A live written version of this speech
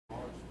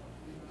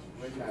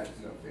Which hard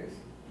stuff is?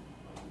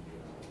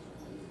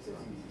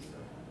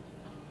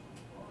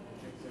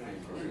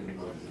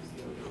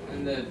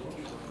 And then,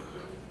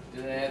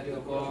 do they have to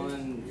go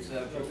in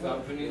separate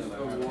companies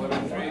for water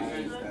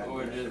treatment,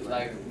 or just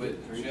like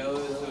with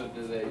chillers, or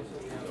do they,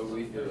 or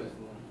we do it?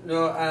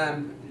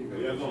 No,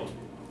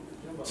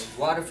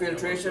 water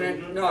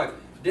filtration, no.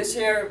 This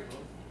here,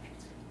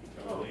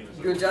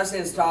 you just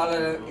install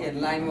an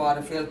inline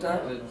water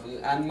filter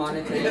and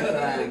monitor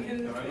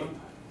it.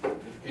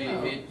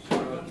 pH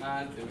or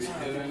not? Do we do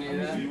any of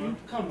that?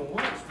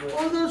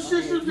 All those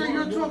systems that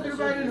you're talking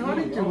about in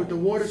Huntington with the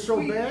water so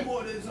bad,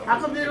 how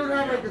come they don't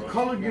have like a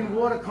Culligan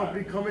water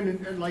company come in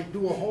and like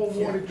do a whole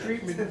water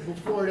treatment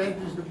before it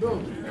enters the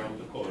building?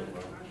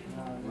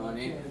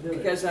 Money.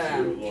 Because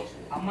I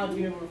might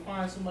be able to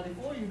find somebody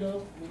for you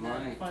though.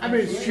 Money. I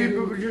mean, it's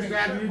cheaper just to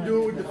have you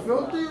do it with the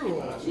filter,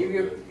 or?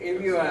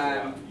 if you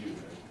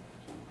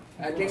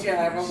I think they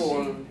have a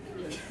whole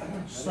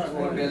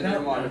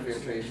building water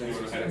filtration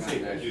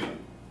system.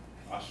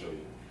 I'll show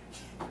you.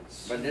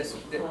 But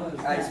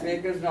the ice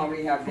makers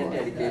normally have their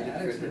dedicated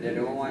filter. They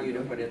don't want you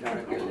to put it on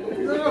a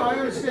building. No, I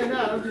understand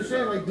that. I'm just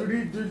saying, like,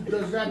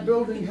 does that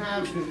building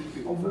have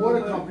a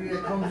water company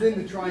that comes in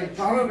to try and treat?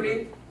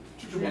 Probably,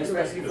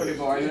 especially for the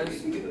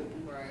boilers.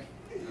 Right.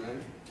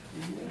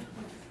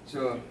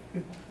 So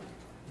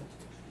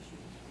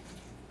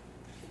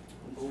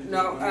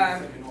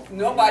now,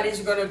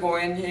 nobody's going to go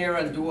in here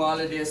and do all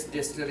of this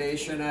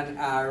distillation and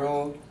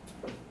RO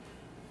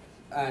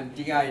and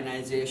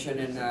deionization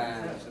in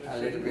a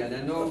little bit.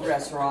 And no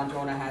restaurant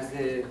owner has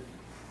the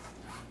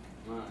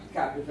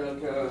capital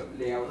to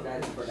lay out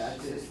that for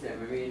that system.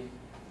 I mean,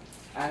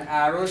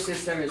 an RO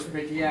system is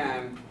pretty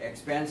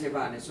expensive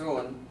on its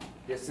own.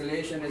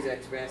 Distillation is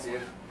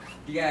expensive.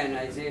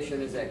 Deionization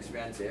is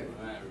expensive.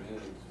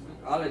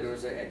 All of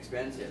those are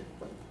expensive.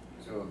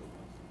 So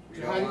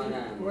you don't want to.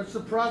 What's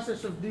the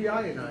process of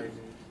deionizing?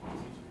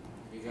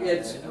 You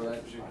gotta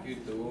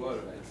electrocute the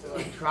water.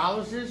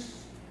 Electrolysis?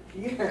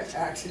 Yeah,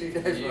 actually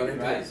that's what it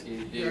is.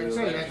 Yeah, I'm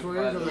saying that's what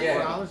it is,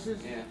 electrolysis?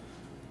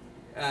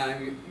 Yeah.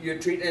 You're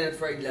treating it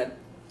for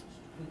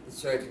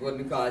so it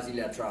wouldn't cause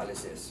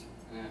electrolysis.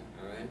 Yeah.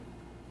 Alright?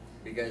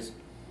 Because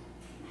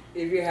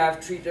if you have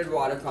treated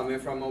water coming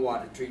from a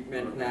water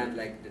treatment plant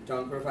like the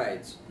town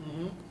provides,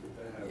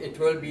 it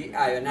will be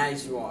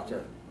ionized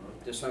water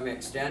to some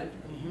extent,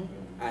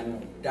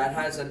 and that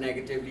has a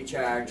negatively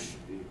charged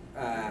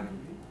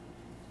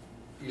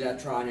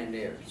electron in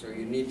there. So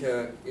you need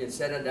to,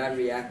 instead of that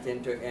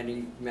reacting to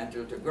any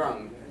metal to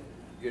ground,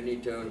 you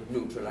need to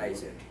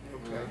neutralize it.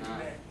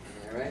 Okay.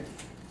 Alright?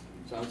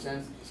 Sounds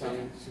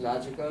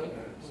logical?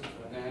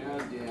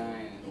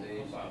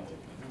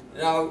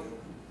 Now,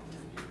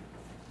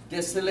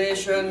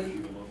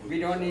 distillation, we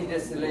don't need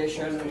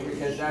distillation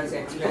because that's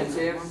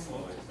expensive.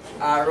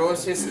 RO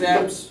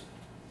systems,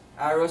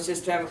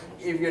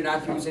 if you're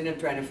not using it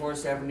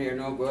 24/7, they're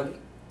no good.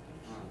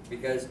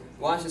 Because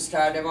once you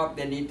start them up,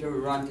 they need to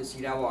run to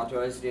see that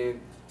water as the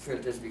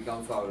filters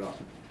become foul up.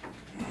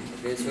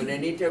 Okay, so they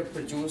need to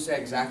produce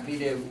exactly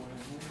the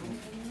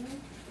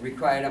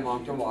required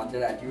amount of water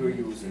that you are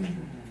using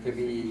to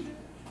be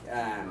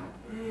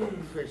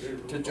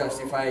to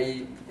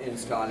justify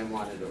installing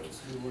one of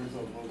those.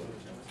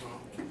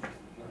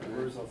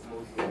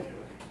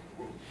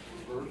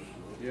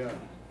 Yeah.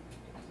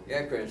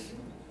 Yeah, Chris.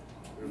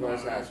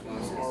 Reverse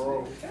osmosis.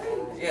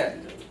 Yeah,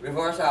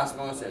 reverse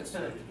osmosis.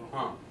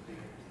 Huh.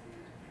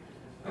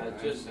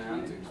 That just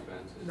sounds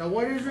expensive. Now,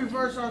 what is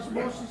reverse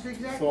osmosis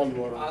exactly? Salt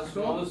water.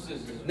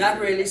 Osmosis is Not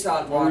really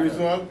salt What water.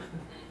 result?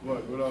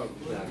 What else?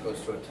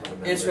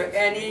 It's for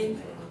any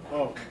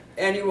Oh.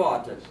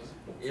 water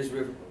is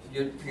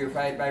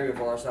purified by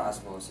reverse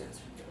osmosis.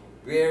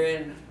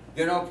 Wherein,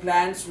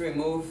 plants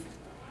remove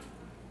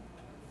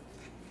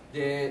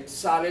the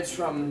solids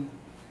from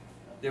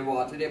the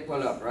water they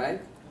pull up, right?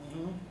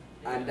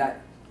 And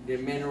that the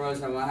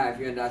minerals and what have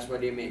you, and that's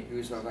what they make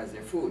use of as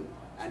their food.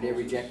 And they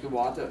reject the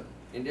water.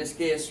 In this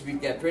case, we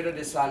get rid of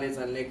the solids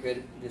and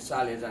liquid the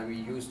solids, and we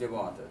use the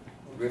water.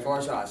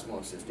 Reverse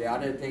osmosis. The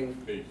other thing,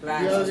 plants The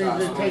other use thing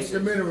that osmosis. takes the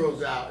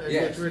minerals out and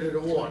gets rid of the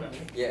water.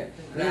 Yeah,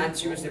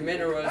 plants use the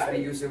minerals, we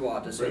use the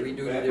water, so we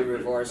do the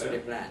reverse of the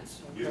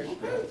plants.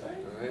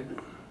 Alright?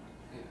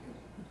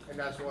 And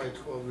that's why it's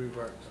called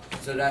reverse.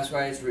 So that's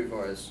why it's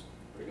reverse.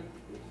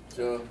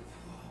 So,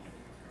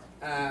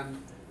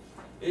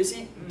 you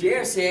see,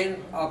 they're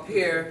saying up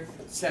here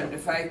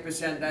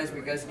 75%, that's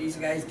because these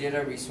guys did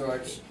a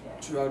research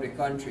throughout the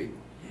country.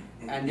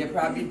 And they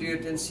probably do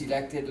it in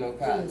selected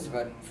locales.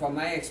 But from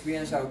my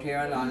experience out here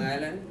on Long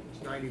Island,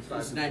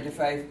 it's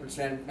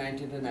 95%,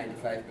 90 to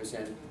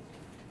 95%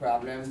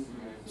 problem.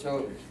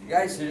 So,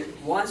 guys,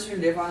 once you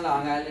live on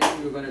Long Island,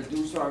 you're going to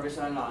do service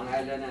on Long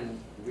Island, and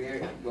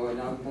we're going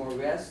out more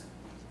west,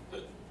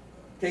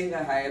 think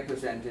a higher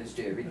percentage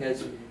there.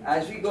 Because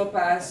as we go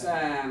past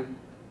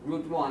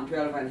Route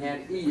 112 and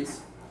head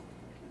east,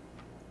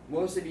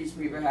 most of these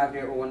people have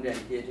their own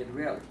dedicated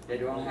well. They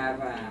don't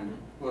have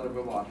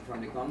potable water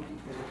from the county.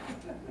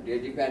 They're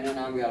dependent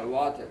on well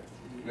water.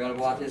 Well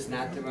water is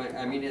not,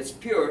 it's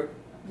pure,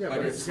 Yeah, but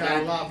it's it's got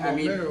a not, lot more I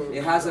mean, minerals.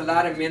 it has a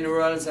lot of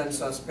minerals and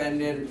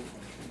suspended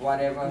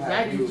whatever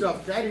That have eats you.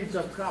 up, that eats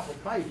up copper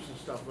pipes and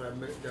stuff,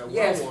 that well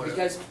Yes, water.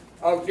 because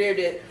out there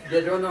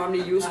they don't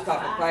normally use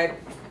copper pipe.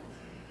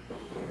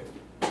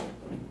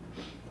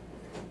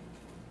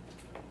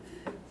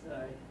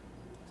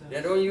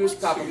 They don't use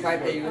copper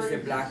pipe, they use the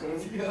black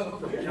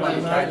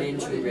polyethylene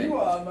tubing.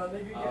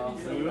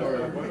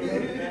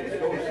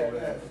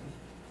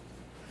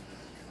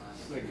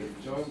 Like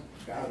a jump,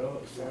 got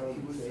up,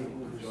 sound was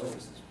able to jump.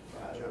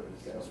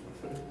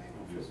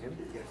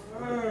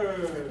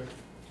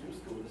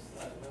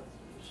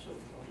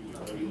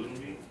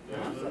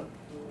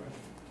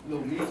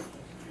 Little meat.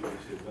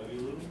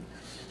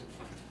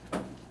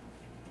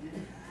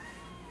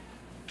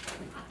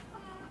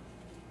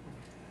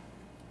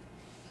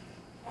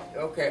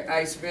 Okay,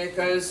 ice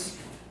makers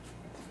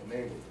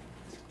Mango.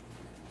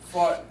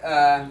 for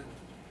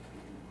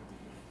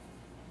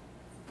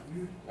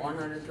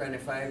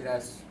 125,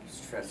 that's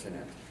stressing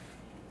it.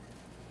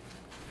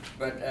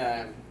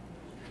 But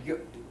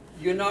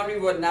you normally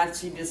would not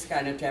see this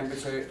kind of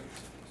temperature,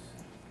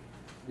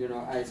 you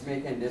know, ice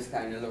making this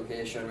kind of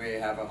location where you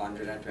have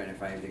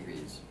 125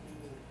 degrees.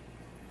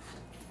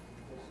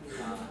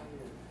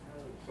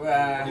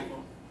 Well,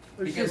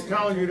 It's just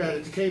telling you that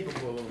it's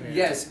capable of it.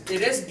 yes,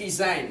 it is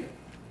designed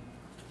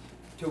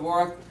to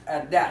work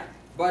at that.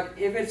 But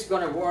if it's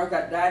going to work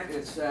at that,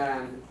 it's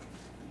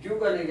you're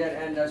going to get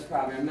endless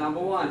problem. Number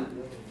one,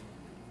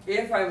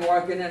 if I'm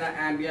working in an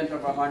ambient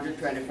of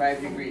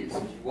 125 degrees,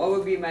 what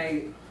would be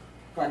my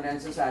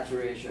condenser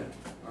saturation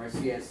or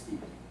CST?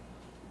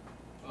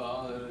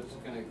 Well, it's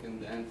gonna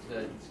condense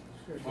at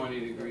 20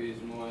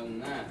 degrees more than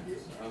that.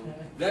 So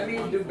Let me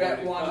do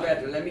one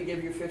better. Let me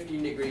give you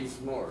 15 degrees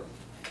more.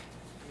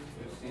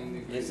 15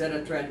 degrees. Instead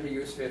of 20,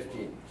 use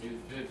 15. Use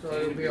 15 So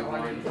it'll be to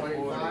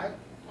 125?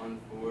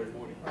 140.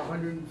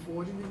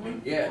 140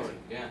 degrees? Yes.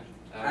 Yeah.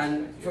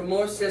 And for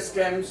most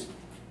systems,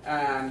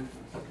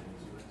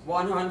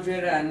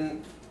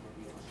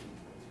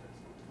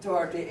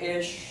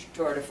 130-ish,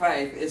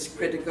 35 is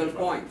critical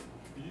point.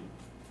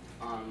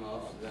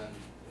 Almost then.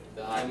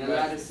 The high In a lot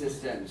of pressure.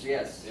 systems,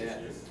 yes. Yeah.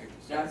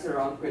 That's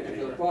around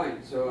critical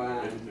point.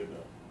 So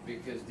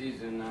Because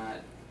these are not,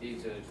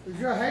 these are 'Cause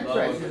your head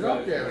pressure's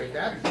up there at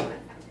that point.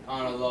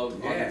 on a low,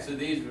 Yeah. so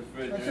these I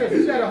refrigerators. said, if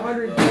you got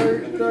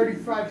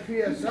 135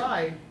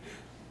 PSI,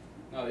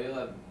 No, you'll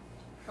have.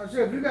 I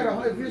said, if you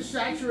got if your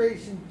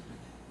saturation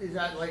is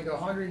at like If you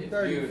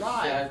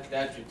 135.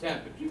 that's your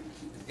temperature.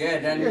 yeah,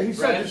 then Yeah, he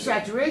said the pressure.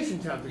 saturation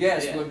temperature.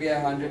 yes, Yeah. would be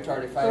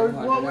 135, So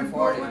what would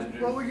 140.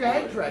 what would your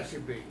head pressure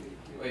be?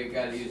 Well, you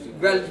gotta use it.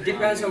 Well, it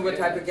depends on what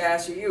type of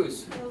gas you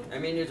use. I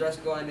mean, you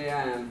just go on the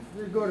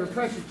You go to the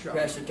pressure chart.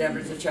 pressure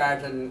temperature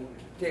chart and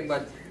thing,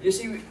 but you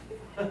see,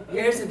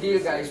 here's the deal,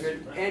 guys,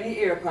 with any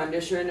air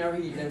conditioner or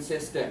heating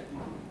system.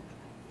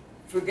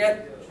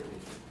 Forget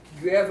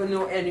you ever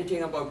know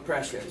anything about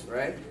pressures,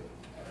 right?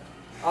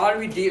 All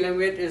we're dealing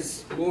with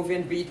is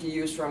moving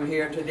BTUs from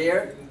here to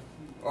there,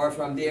 or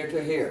from there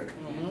to here.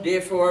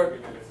 Therefore,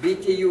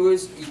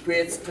 BTUs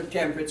equates to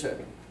temperature.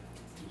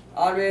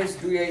 Always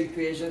do your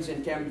equations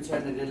in temperature,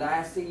 and the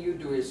last thing you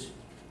do is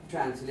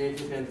translate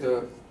it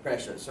into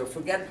pressure. So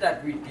forget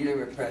that we're dealing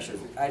with pressure.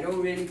 I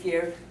don't really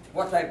care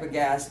what type of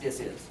gas this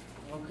is.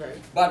 Okay.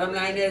 Bottom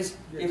line is,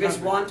 if it's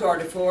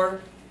 134,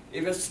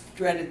 if it's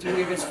 22,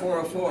 if it's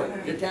 404,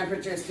 the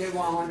temperature is still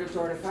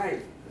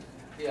 135,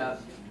 Yeah,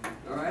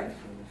 all right?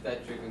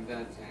 that's your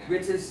condensing.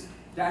 Which is,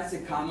 that's a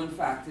common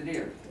factor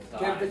there.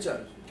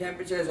 Temperature.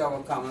 Temperature is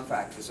our common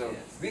factor, so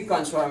we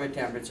conform with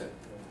temperature.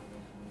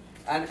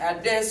 And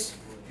at this,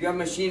 your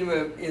machine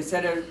will,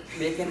 instead of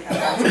making a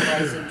batch of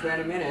rice in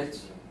 20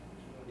 minutes,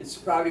 it's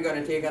probably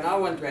going to take an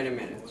hour and 20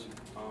 minutes.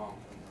 Oh.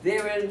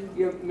 Then when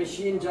your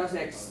machine just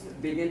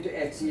begin to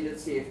exceed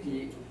its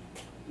safety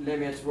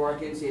limits,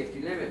 working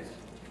safety limits.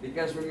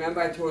 Because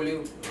remember I told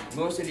you,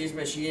 most of these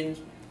machines,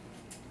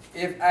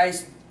 if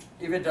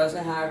it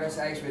doesn't harvest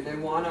ice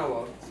within 1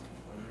 hour,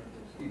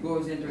 it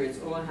goes into its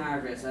own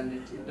harvest, and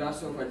it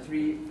does so for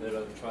 3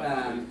 Little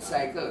try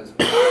cycles.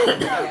 You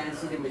can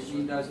see the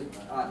machine does it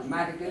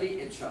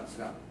automatically, it shuts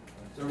down.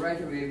 So right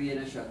away we're in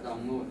a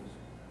shutdown mode.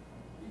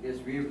 Because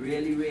we're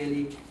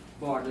really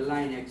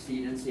borderline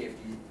exceeding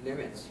safety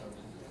limits.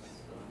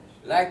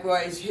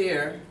 Likewise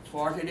here,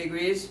 40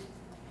 degrees.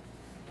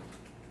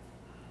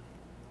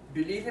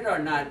 Believe it or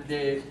not,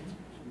 the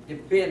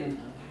bin,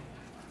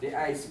 the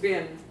ice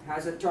bin,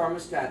 has a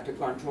thermostat to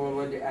control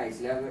what the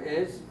ice level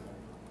is.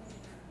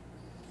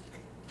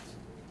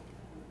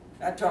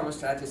 That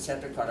thermostat is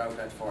set to cut out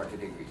at 40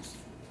 degrees.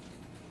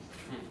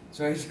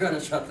 So it's going to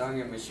shut down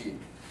your machine.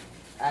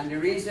 And the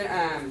reason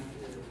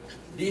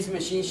these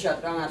machines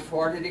shut down at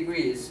 40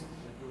 degrees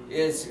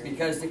is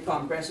because the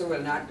compressor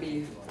will not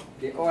be,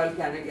 the oil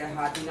cannot get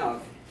hot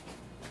enough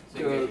to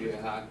give you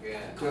a hot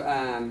gas.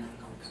 to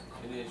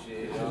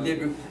Initiate.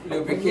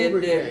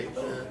 lubricate the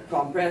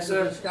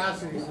compressor.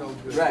 Viscosity is no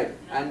good. Right,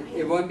 and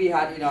it won't be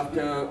hot enough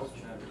to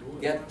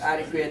get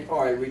adequate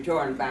oil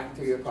returned back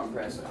to your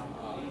compressor.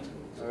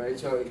 Alright,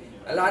 so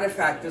a lot of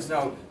factors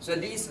now. So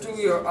these two,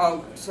 you're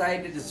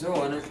outside of the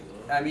zone.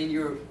 I mean,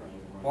 you're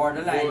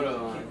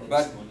borderline,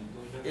 but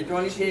it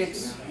only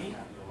takes.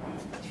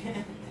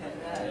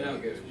 I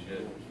don't give a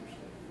shit.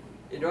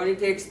 It only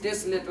takes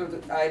this little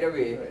either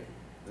way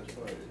That's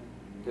fine.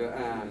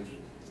 to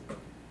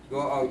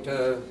go out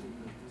to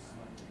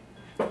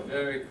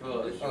Very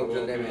close. Oh,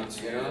 the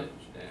limits, you know?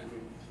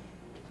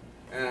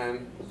 Yeah.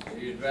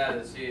 You'd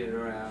rather see it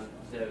around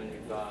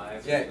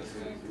 75. Yeah.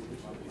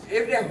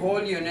 If the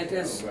whole unit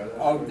is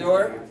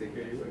outdoor,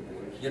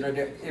 you know,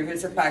 if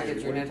it's a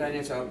package unit and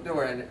it's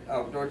outdoor and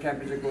outdoor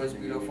temperature goes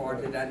below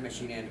 40, that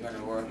machine ain't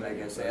gonna work,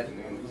 like I said.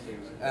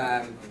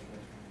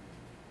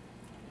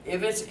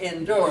 If it's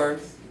indoor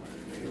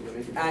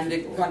and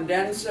the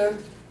condenser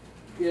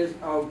is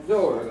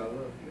outdoor,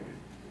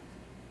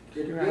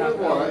 it will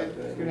work,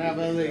 It's gonna have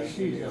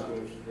LHC.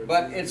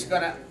 but it's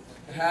gonna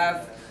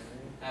have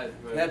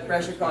head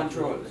pressure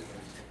controls.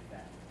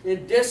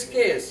 In this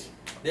case,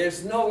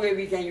 there's no way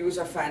we can use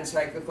a fan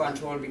cycle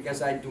control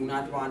because I do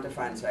not want a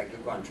fan cycle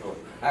control.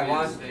 I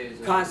want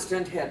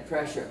constant head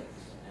pressure.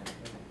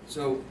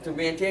 So to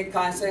maintain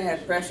constant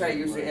head pressure, I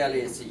use the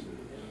LAC.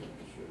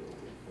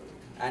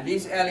 And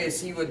these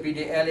LAC would be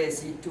the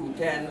LAC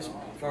 210s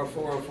for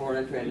 404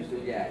 and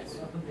 22 gas.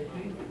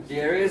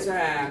 There is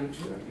It's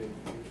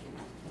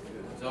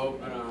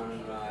open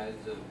on rise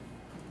of,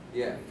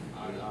 yeah,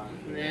 on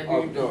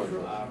outdoor.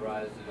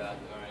 rise of outdoor.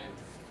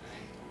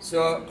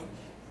 So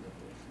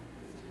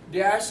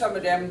there are some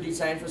of them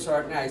designed for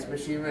certain ice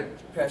machine with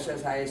pressure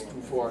as high as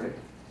 240.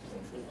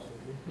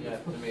 You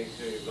have to make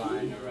sure you're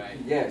buying the right.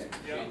 Yes.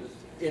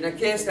 In a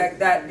case like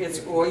that, it's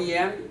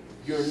OEM.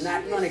 You're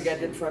not going to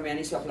get it from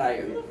any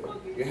supplier.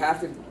 You have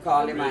to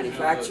call the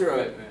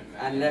manufacturer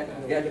and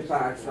get the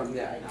parts from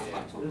there.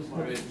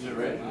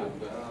 Original equipment.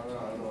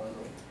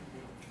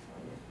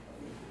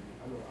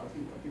 I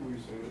think what you're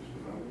saying is,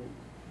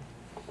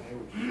 I hear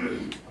what you're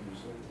saying. I'm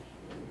just saying.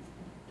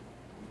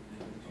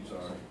 I'm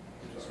sorry.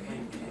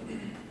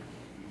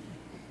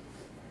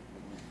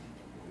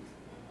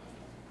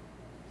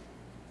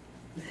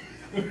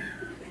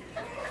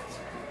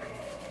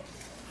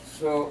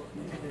 So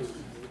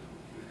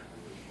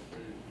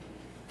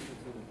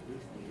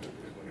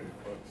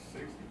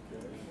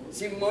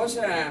see,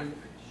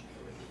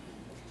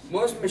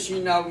 most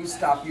machine now we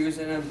stop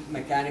using a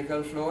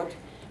mechanical float,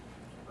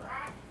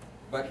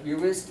 but you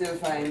will still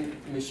find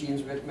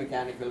machines with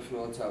mechanical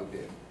floats out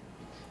there.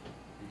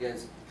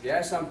 Because there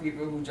are some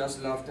people who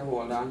just love to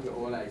hold on to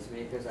old ice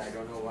makers. I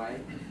don't know why.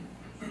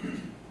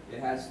 It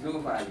has no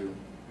value,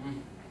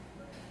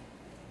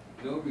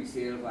 no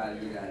resale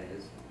value. That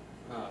is,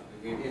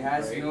 it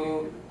has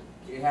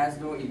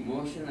no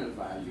emotional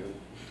value.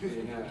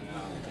 You never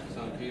know.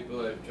 Some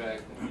people are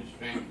attracted to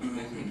strength.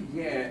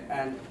 Yeah,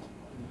 and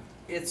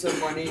it's a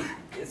money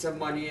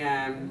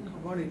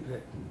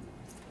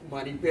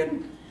Money pit. pit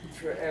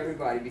for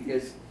everybody,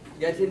 because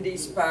getting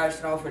these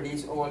parts now for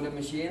these older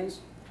machines,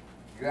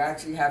 you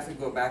actually have to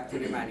go back to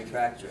the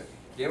manufacturer.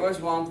 There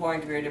was one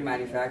point where the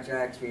manufacturer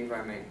asked me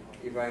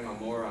if I'm a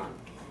moron.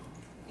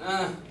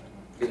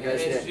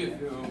 Because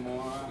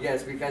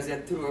yes, because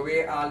they threw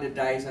away all the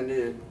dice and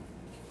the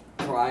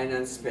drawing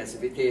and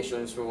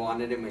specifications for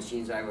one of the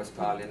machines I was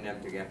calling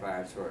them to get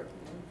parts for.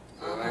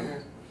 So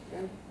I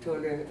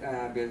told the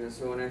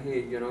business owner,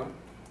 hey, you know,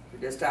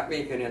 just stop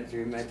making it,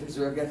 you might as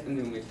well get a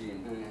new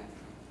machine.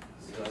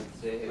 But,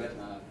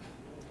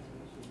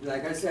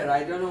 like I said,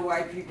 I don't know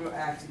why people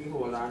actually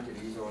hold on to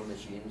these old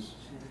machines.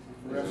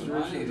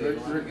 Restoration,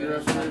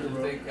 restoration,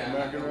 bro.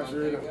 American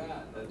restoration.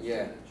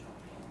 Yeah.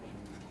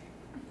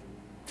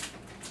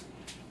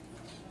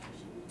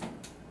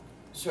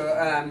 So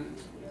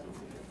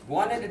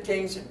one of the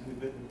things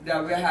that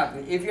will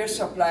happen, if your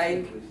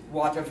supply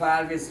water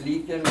valve is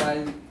leaking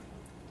while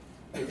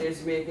it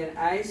is making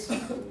ice,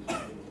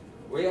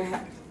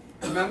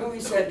 remember we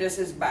said this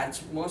is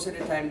batch, most of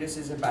the time this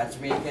is a batch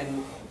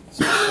making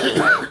system,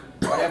 right?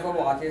 Whatever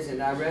water is in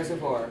that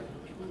reservoir,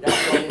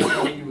 that's what it's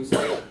going to use.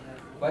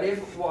 But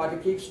if water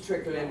keeps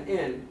trickling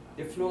in,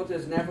 the float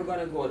is never going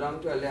to go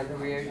down to a level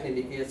where it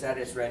indicates that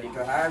it's ready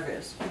to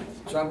harvest.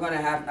 So I'm going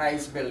to have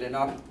ice building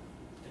up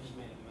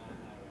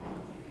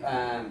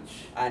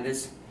and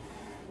this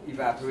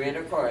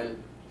evaporator coil,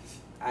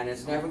 and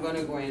it's never going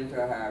to go into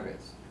a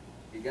harvest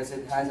because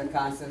it has a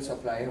constant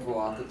supply of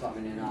water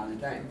coming in all the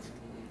time.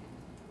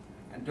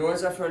 And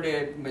those are for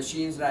the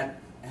machines that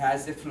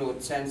has the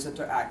float sensor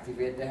to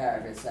activate the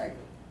harvest cycle.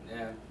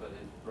 Yeah, but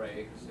it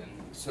breaks and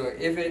So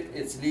if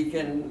it's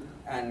leaking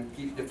and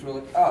keep the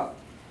float up,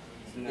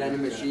 then the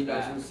machine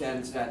doesn't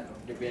sense that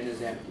the bin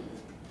is empty.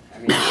 I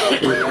mean,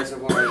 the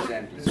reservoir is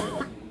empty.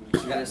 So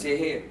it's going to say,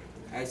 hey,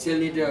 I still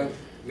need to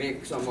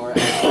make some more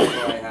ice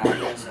before I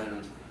harvest,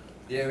 and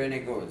there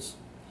it goes.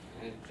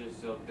 and it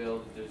just so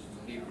builds, just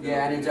keep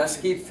Yeah, and it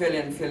just keeps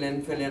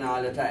filling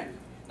all the time.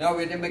 Now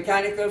with the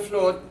mechanical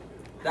float,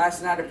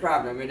 that's not a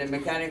problem. With the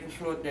mechanical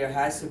float, there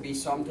has to be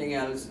something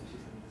else.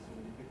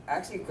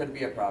 Actually, it could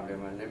be a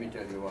problem, and let me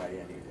tell you why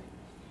anyway.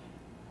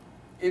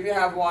 If you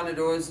have one of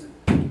those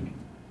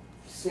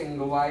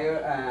single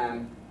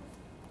wire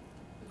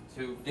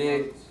 2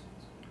 The- floats?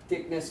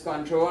 thickness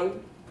control,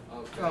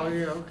 Okay. Oh,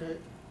 yeah, okay.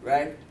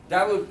 right?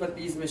 That will put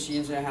these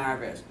machines in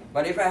harvest.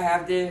 But if I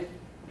have the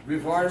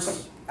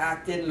reverse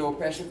acting low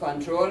pressure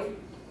control, Yeah.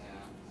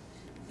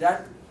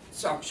 that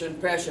suction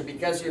pressure,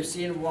 because you're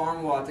seeing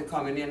warm water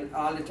coming in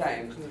all the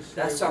time,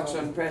 that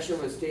suction pressure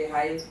will stay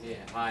high Yeah,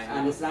 high and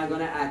enough it's not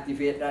going to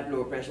activate that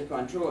low pressure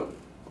control.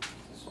 to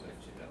switch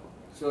it over.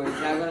 So it's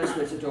not going to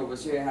switch it over,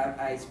 so you have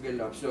ice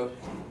build up. So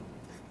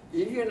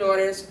if you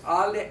notice,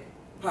 all the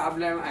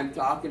problem I'm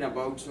talking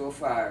about so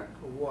far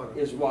For water.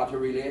 is water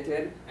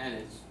related. And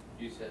it's,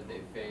 you said they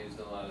phased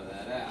a lot of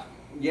that out.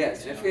 Yes,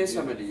 They they don't phase use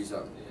some of it. these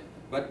out. Yeah.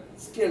 But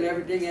still,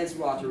 everything is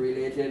water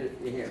related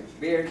in here.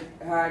 Bare,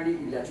 hardly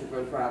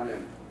electrical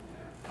problem,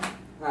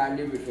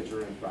 hardly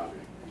refrigerant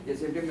problem.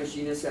 Because if the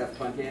machine is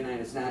self-contained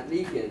and it's not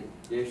leaking,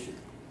 there should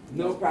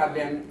no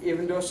problem.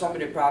 Even though some of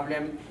the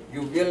problem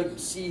you will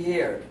see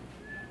here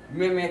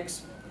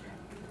mimics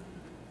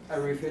a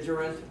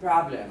refrigerant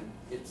problem,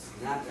 it's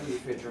not a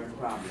refrigerant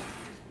problem.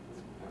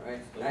 All right.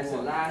 That's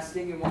the last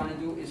thing you want to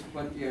do is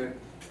put your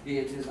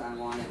gauges on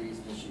one of these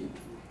machines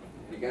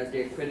because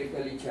they're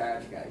critically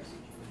charged, guys.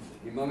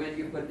 The moment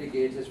you put the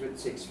gauges with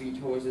 6 feet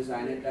hoses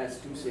on it, that's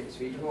 2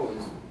 6-feet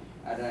hoses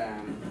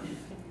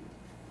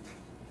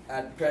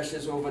at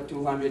pressures over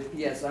 200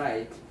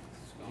 psi.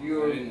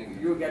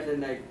 You're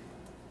getting like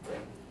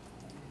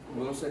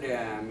most of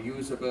the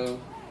usable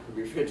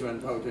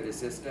refrigerant out of the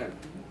system.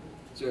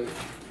 So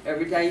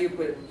every time you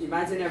put,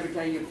 imagine every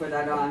time you put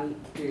that on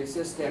to your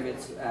system,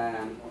 it's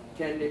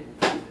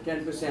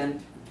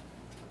 10%.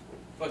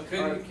 But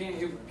can't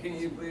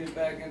you bleed it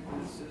back into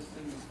the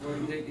system before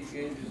you take your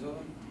gauges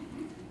off?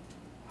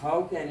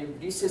 How can you,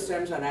 these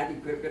systems are not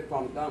equipped with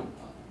pump down.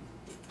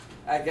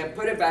 I can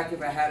put it back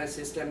if I had a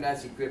system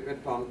that's equipped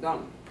with pump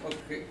down.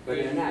 Okay, But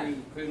they're not.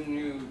 couldn't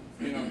you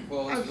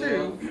close I'm it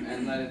serious. off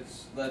and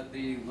let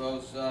the low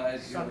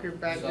side Suck it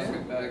back suck in?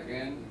 it back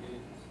in?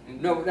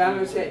 No, but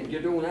I'm saying, you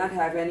do not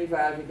have any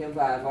valve you can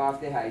valve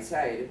off the high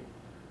side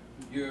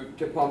You're,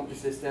 to pump the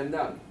system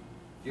down.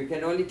 You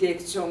can only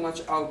take so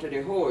much out of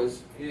the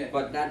hose, yeah,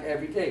 but not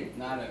everything.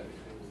 not everything.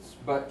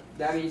 But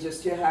that means you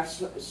still have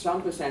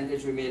some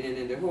percentage remaining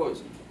in the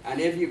hose. And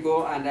if you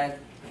go on that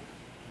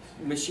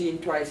machine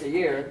twice a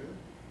year,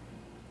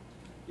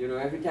 you know,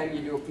 every time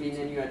you do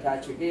cleaning, you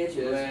attach your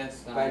gauges.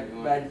 Last time By,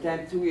 you by the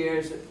time 2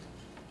 years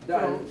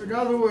done, So, in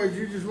other words,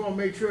 you just wanna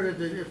make sure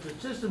that if the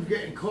system's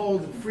getting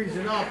cold and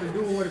freezing up and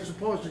doing what it's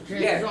supposed to,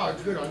 chances Yeah. are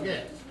it's good on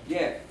gas.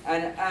 yeah.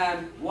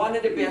 And one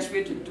of the best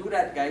way to do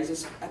that, guys,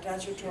 is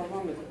attach your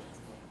thermometer.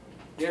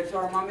 There are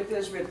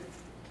thermometers with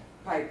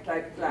pipe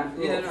type clamp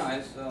Yeah, ropes, no,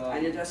 I saw.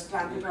 and you just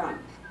clamp it on.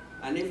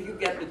 And if you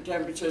get the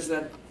temperatures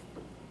that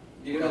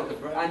You got the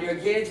brush. on your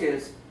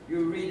gauges,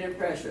 you read the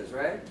pressures,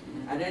 right?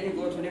 And then you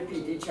go to the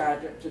PT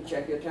chart to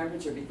check your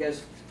temperature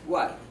because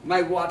what?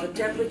 My water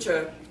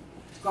temperature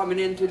coming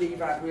into the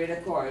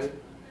evaporator coil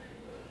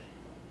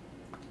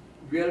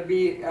will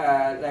be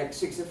like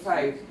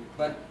 65,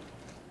 but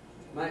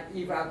my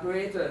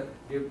evaporator,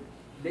 the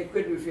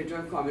liquid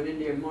refrigerant coming in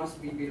there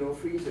must be below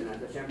freezing, at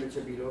the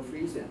temperature below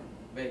freezing.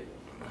 Wait,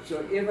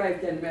 So if I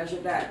can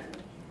measure that,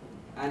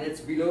 and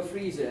it's below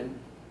freezing,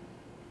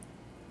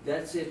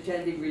 let's say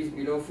 10 degrees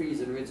below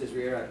freezing, which is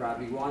where I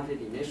probably want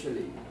it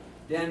initially,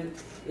 then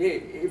hey,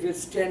 if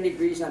it's 10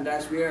 degrees and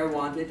that's where I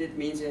want it, it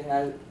means it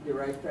has the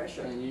right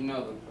pressure. and you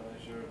know the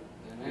pressure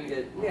and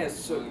anything. Yes,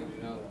 so You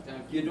know the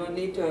temperature. you don't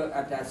need to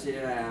attach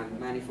a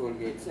manifold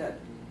gate set.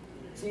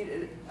 See,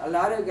 a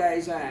lot of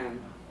guys, I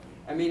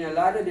mean, a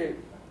lot of the,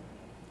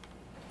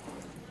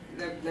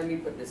 let me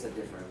put this a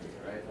different way,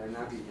 right? I'm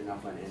not beating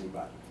up on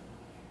anybody.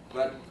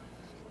 But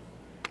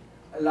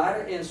a lot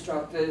of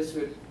instructors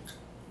who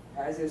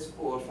has this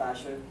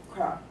old-fashioned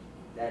crap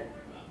that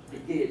the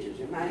gauges,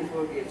 the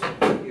manifold gauges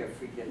should be a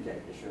freaking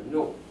technician.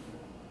 No.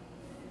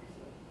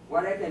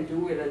 What I can do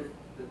with a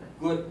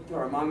good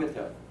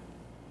thermometer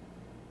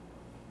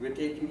will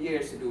take you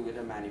years to do with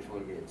a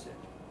manifold gauge set.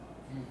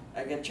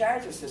 I can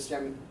charge a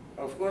system,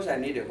 of course I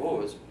need a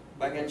hose,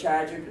 but I can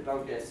charge it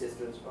without the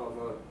assistance of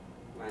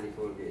a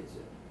manifold gauge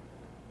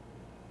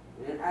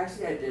set. And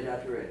actually I did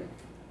that already,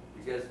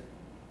 because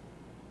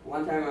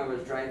one time I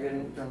was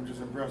driving, I'm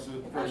just impressed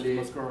And that the-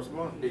 must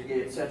correspond. the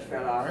gauge set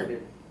fell off of the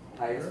Right.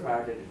 highest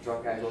part of the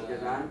truck I hooked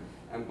it on,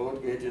 and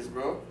both gauges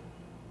broke.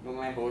 No,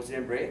 my hose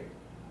didn't break.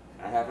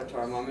 I have a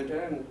thermometer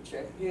and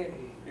check here.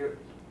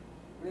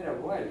 Wait a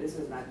while, this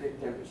is not the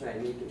temperature I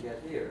need to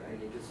get here. I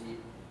need to see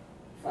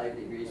 5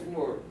 degrees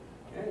more.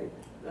 Hey,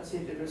 let's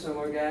hit it with some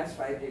more gas,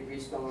 5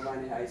 degrees come up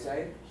on the high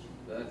side.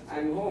 That's,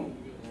 I'm home.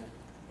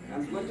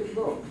 I'm good to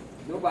go.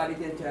 Nobody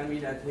can tell me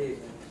that, hey,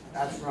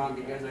 that's wrong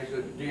because I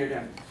could dare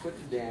them. Put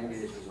the damn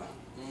gauges on.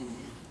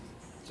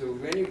 So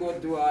when you go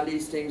do all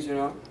these things, you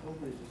know,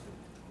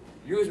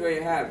 use what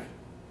you have.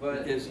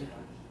 but Because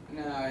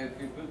now if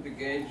you put the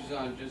gauges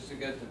on just to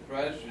get the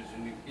pressures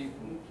and you keep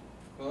them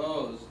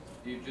closed,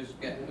 you just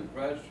get the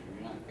pressure.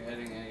 You're not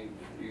getting any.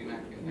 You're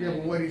not getting. Yeah, any.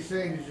 but what he's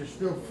saying is you're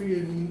still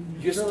feeding,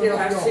 You filling still up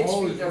have your 6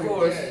 hose feet of with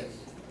hose. gas.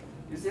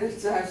 You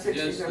still have 6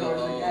 Just feet the of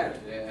hose hose, again.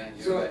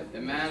 yeah, So- you're right.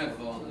 The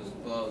manifold is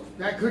closed.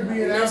 That could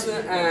be an ounce,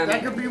 Listen,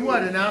 that could be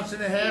what, an ounce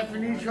and a half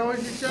in each hose,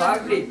 you said?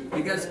 Probably,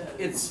 because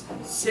it's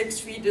 6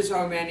 feet is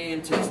how many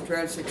inches?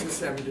 12, 6, and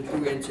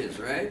 72 inches,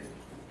 right?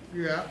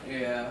 Yeah,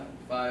 Yeah,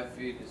 5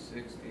 feet is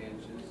 60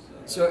 inches.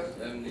 So, that's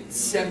 72.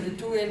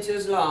 72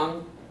 inches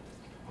long.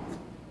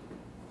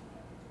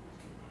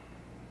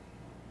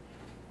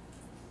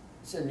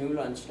 It's a new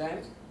lunchtime.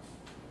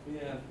 Yeah,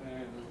 fair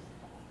enough.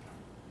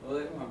 Well,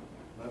 they weren't.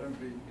 Let him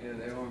be. Yeah,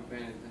 they weren't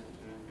paying attention.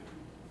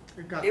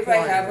 it got If I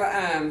quiet. have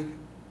a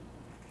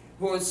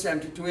hose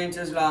 72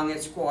 inches long,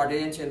 it's 1/4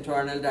 inch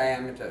internal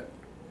diameter.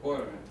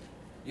 Quarter.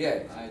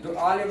 Yeah, I-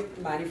 all the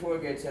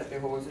manifold gets at the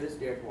hoses,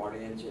 they're 1/4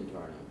 inch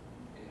internal.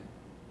 Yeah.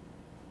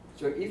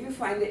 So if you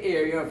find the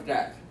area of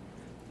that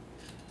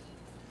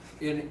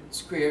in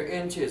square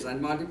inches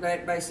and multiply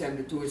it by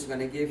 72, it's going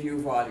to give you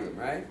volume,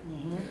 right?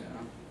 Mhm.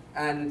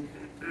 Yeah. And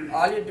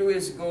all you do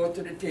is go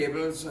to the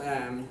tables.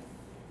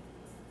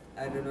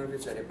 I don't know if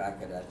it's at the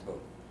back of that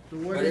book, So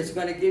what but it's is,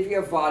 going to give you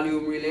a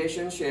volume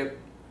relationship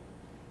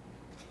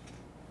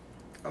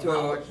of to,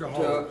 how much the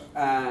hose?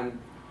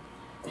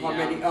 The how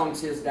many ounce.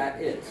 ounces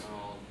that is.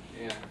 Oh,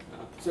 yeah.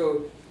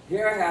 So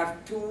here I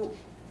have two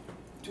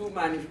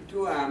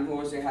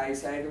hose, a high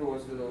side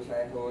hose, a low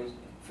side hose,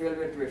 filled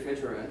with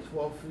refrigerant,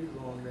 12 feet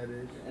long, that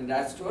is. and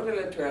that's total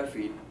at 12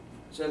 feet.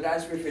 So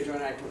that's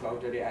refrigerant I took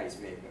out of the ice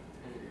maker.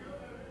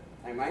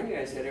 And mind you,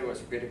 I said it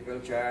was a critical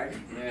charge.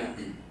 Yeah.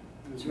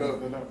 Just So-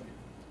 messed it up.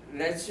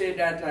 Let's say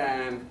that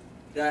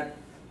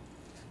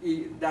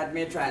that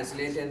may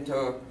translate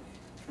into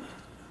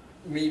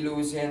me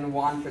losing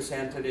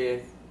 1% of the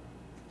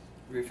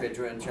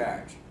refrigerant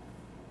charge.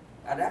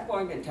 At that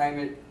point in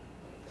time,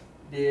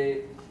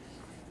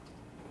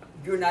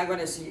 you're not going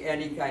to see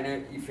any kind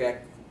of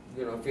effect,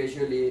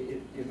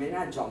 visually. It may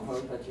not jump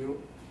out at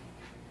you.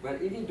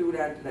 But if you do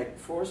that, like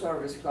 4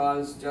 service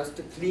calls just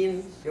to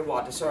clean the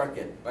water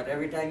circuit, but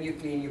every time you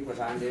clean, you put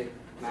on the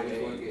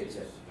manifold gauge.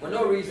 For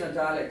no reason at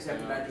all,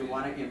 except that you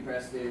want to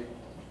impress the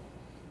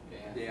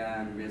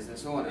Yeah.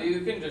 business owner.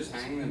 You can just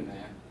hang them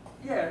there.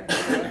 Yeah,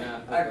 Yeah,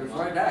 put I them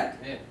prefer on. that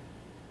Yeah.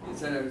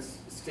 instead of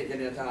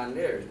sticking it on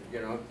there,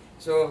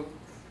 So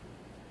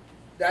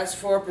that's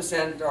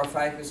 4% or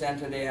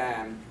 5% of the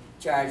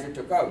charge it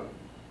took out.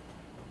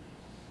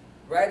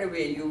 Right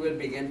away, you will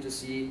begin to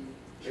see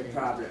a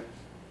problem.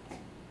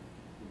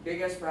 The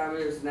biggest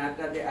problem is not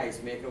that the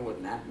ice maker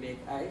would not make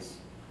ice.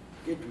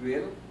 It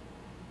will,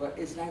 but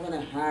it's not going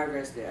to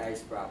harvest the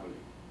ice properly.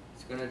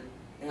 It's going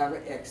to have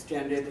an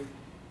extended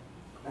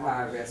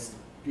harvest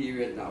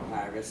period now,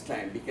 harvest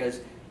time, because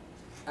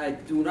I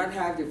do not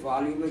have the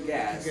volume of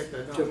gas To get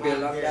to enough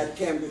build hot up gas. that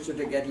temperature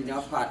to get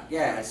enough hot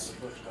gas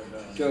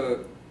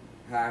to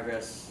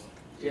harvest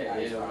the Yeah,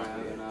 you ice don't have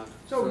properly. enough.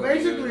 So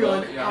basically your-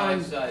 on- your on-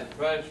 outside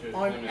pressure is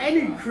On gonna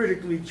any drop.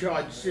 critically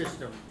charged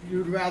system,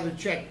 you'd rather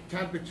check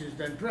temperatures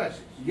than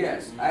pressures.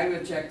 Yes, I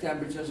will check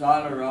temperatures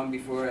all around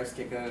before I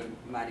stick a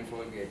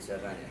manifold gauge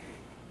set on it.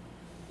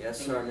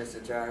 Yes, sir,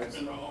 Mr. Charles.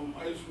 And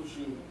ice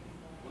machine,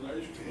 when I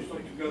used to put stuff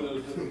together,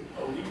 is it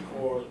a leak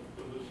or,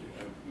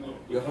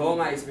 Your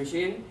home ice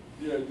machine?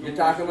 Yeah. You're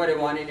talking about the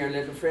one in your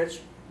little fridge?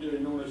 Yeah,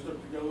 when they stuck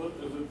together,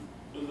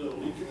 is it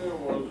leaking there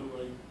or is it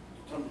like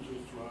the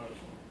temperature's too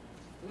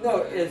high? No,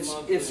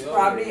 it's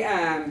probably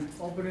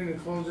Opening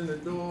and closing the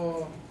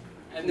door.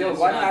 And No, it's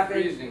what not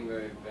happened- freezing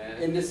very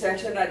fast. in the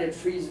section that it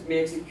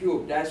makes it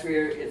cube. That's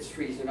where it's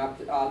freezing up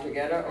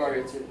altogether, or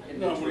it's in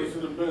the No, when tray. it's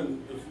in the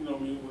bin, it's,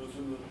 when it's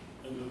in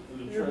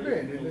the Your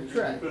tray. bin, in the It's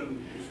tray.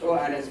 bin, it's Oh,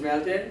 stuck and it's together.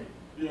 melted.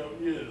 Yeah,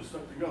 it's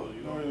stuck together,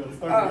 it's Ah.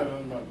 stuck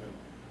together, not good.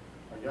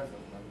 I guess that's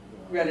not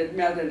good. Well, it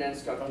melted and then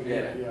stuck Okay,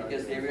 together yeah,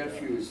 because they will yeah.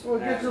 fuse. Well, it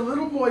gets a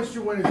little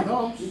moisture when it You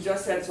dumps.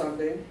 just said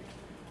something.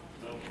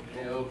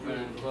 They open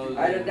and close.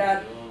 I did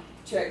that. the door.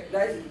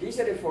 Check. These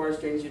are the 4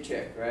 things you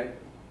check, right?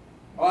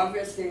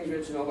 Obvious things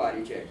which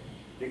nobody check.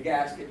 The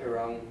gasket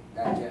around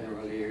that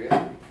general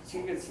area.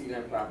 Secret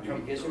sealant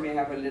properly, because you may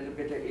have a little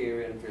bit of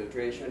air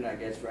infiltration that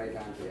gets right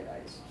onto the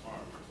ice.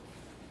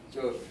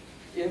 So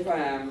if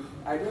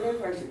I don't know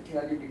if I should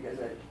tell you because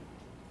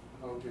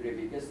how to do,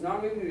 because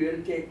normally we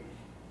will take,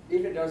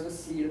 if it doesn't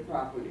seal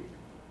properly,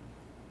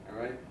 all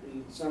right?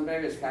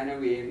 Sometimes it's kind of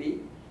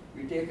wavy.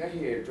 We take a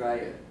hair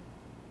dryer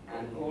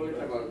and hold it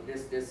about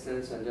this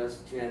distance and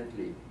just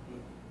gently,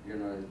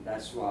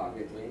 that's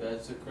suavely.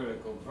 That's a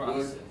critical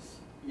process.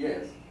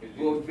 Yes, 'Cause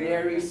go you-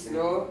 very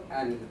slow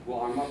and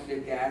warm up the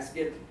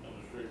gasket,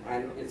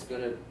 and it's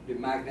gonna, the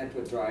magnet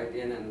will draw it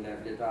in and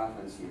level it off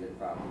and seal it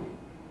properly.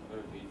 Or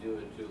if you do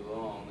it too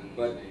long, then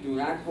But they- do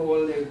not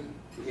hold the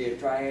hair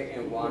dryer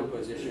in one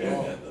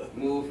position,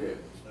 move it,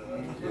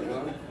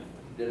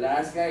 The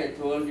last guy I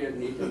told you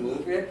need to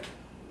move it,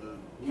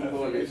 he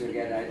hold it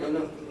together, I don't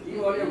know, he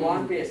hold it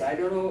one pace, I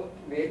don't know,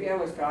 maybe I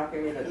was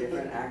talking with a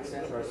different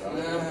accent or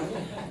something.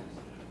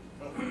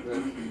 But,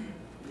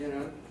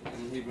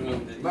 And he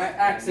ruined it. my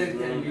accent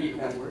can be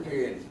Yeah.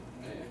 weird.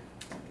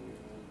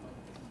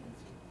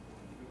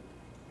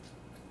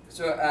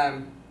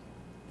 So,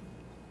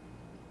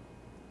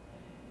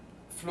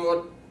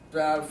 float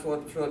valve,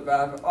 float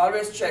valve,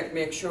 always check,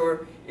 make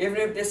sure, even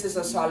if this is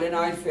a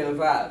solenoid fill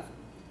valve,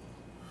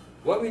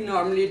 what we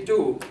normally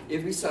do,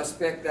 if we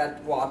suspect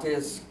that water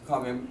is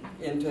coming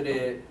into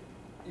the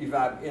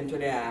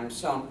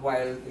sump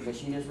while the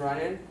machine is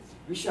running,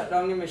 we shut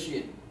down the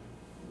machine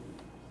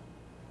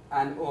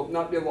and open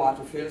up the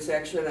water fill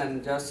section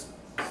and just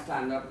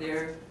stand up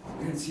there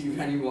and see if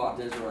any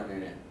water is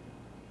running in.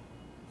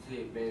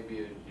 See, maybe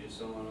your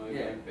solenoid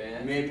Yeah, went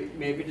bad.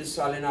 maybe the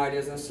solenoid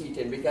isn't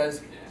seating,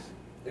 because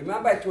Yeah.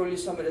 remember I told you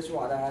some of this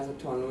water has a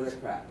ton load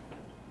of crap.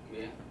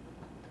 Yeah.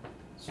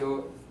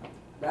 So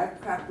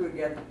that crap will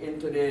get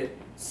into the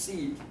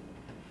seat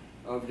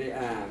of the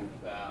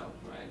Valve,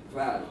 right?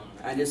 valve.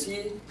 And you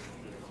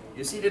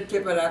see the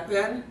tip of that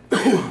pen?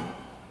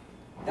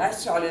 That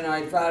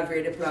solenoid valve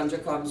where the plunger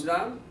comes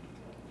down,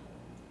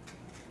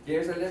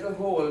 there's a little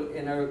hole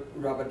in a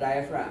rubber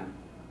diaphragm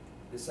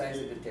the size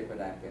of the tip of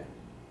that pen.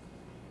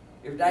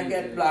 If that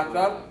gets blocked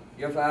up,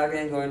 your valve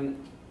ain't going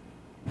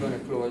to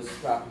close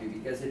properly,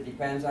 because it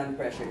depends on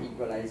pressure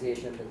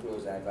equalization to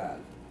close that valve.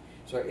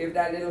 So if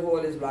that little hole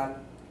is blocked,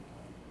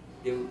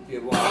 the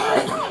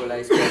water will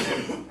equalize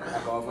pressure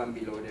above and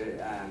below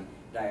the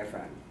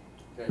diaphragm.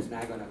 So it's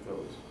not going to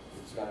close.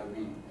 It's going to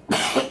be,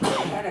 I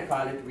kind of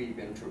call it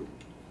weeping through.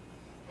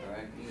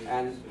 Alright?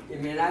 And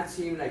it may not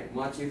seem like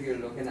much if you're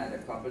looking at a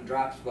couple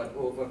drops, but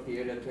over a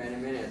period of 20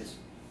 minutes,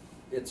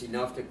 it's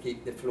enough to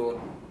keep the float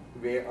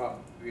way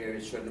up where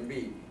it shouldn't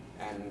be.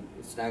 And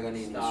it's not going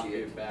to Stop your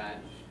initiate. batch.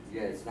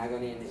 Yeah, it's not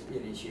going to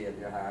initiate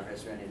your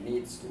harvest when it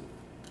needs to.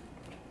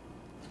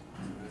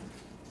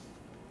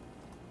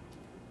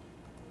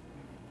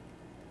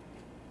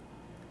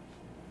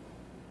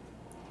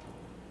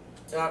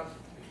 Now,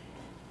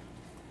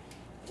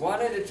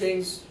 one of the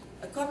things,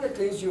 a couple of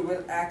things you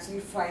will actually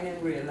find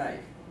in real life,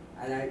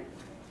 and I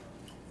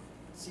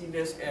see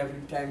this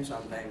every time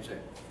sometimes.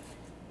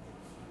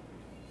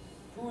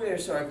 Poor air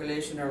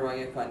circulation around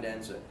your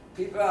condenser.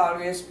 People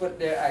always put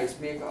their ice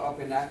maker up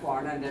in that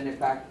corner, and then they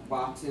pack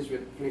boxes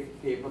with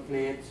paper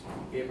plates,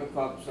 paper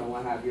cups, and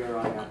what have you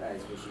around that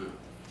ice machine.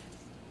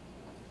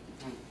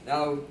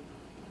 Now,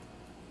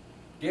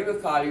 they will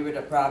call you with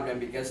a problem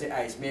because the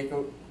ice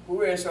maker,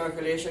 poor air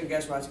circulation,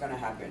 guess what's going to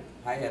happen?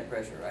 High head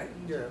pressure, right?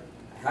 Yeah,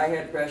 High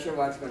head pressure,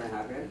 what's going to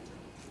happen?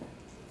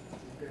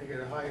 you're gonna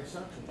get a high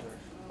suction pressure.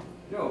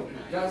 No,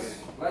 just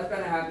what's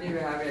going to happen if you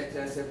have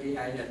excessively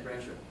high head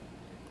pressure?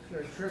 It's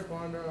gonna trip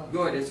on the.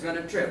 Good, it's going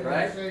to trip,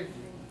 right? Safety.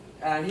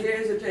 And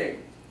here's the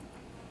thing.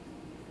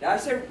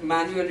 That's a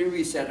manually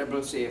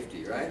resettable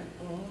safety, right?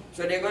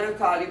 So they're going to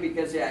call you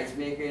because the ice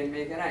maker ain't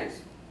making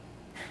ice.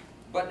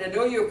 But they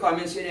know you're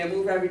coming, so they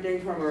move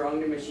everything from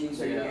around the machine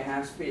so you can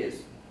have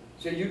space.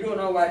 So you don't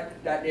know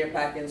that they're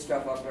packing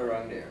stuff up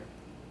around there.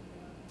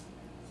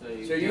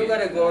 So you're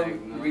going to go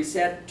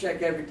reset,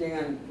 check everything,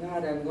 and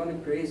God, I'm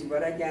going crazy,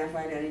 but I can't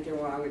find anything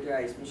wrong with your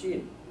ice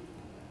machine.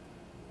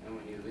 And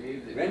when you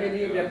leave, When you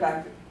leave the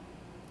pack,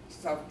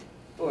 stop.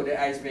 Oh, the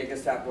ice maker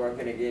stopped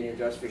working again. You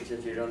just fix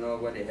it. You don't know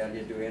what the hell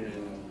you're doing.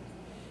 And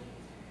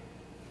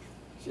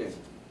see,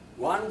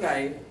 one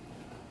guy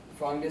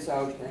found this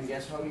out, and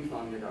guess how he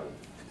found it out?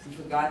 He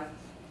forgot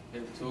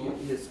his tool.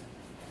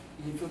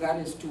 He forgot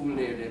his tool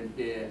there,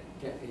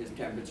 his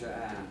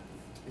temperature,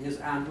 his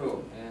amp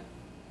probe. Yeah.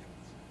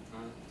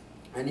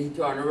 And he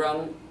turned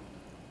around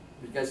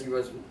because he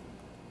was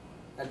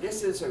a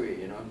distance away,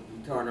 you know.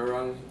 He turned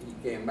around,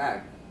 he came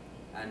back,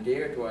 and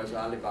there it was,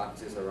 all the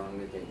boxes around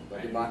the thing,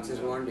 but the boxes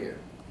weren't there.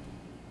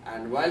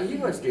 And while he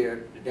was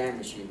there, the damn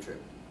machine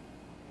tripped.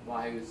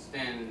 While he was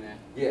standing there.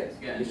 Yes,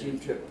 Yeah, the machine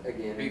tripped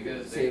again,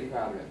 because same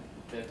problem.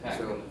 They're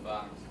packing So- the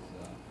boxes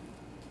up.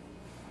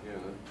 You know.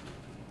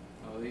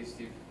 Well, at least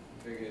he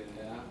figured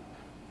it out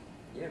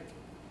Yep.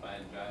 by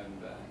driving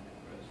back.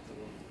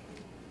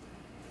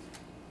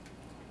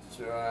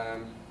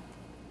 So,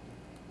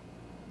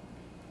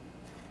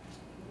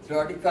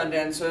 dirty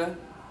condenser,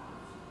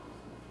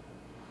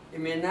 it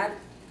may not,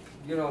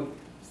 you know,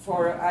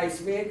 for an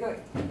ice maker,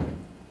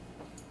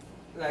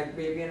 like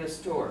maybe in a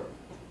store,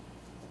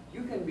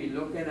 you can be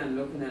looking and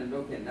looking and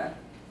looking. That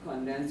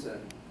condenser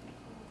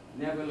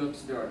never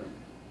looks dirty.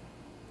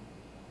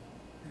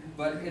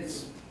 But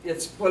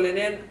it's pulling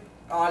in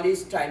all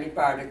these tiny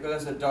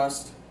particles of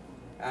dust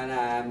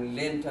and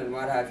lint and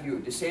what have you.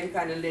 The same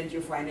kind of lint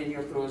you find in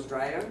your clothes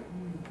dryer.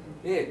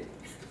 Hey,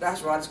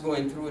 that's what's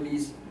going through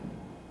these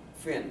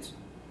fins.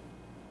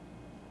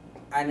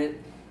 And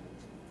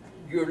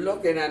you're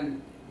looking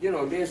and, you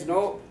know, there's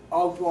no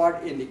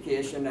outward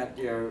indication that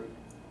your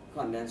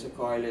condenser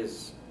coil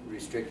is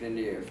restricting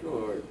the airflow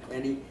or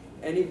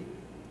any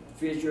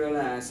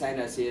visual sign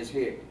that says,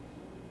 hey,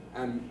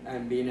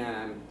 I'm being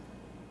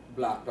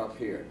blocked up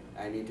here.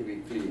 I need to be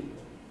clean.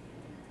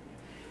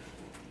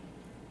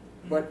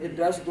 But it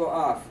does go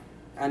off.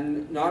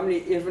 And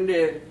normally even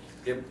the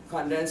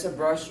condenser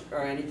brush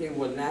or anything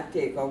will not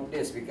take out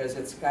this because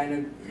it's kind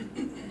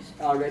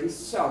of already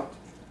sucked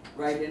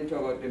right into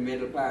the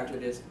middle part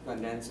of this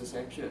condenser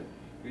section.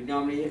 We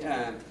normally,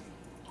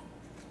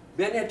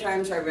 many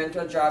times I went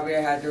to a job where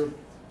I had to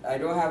I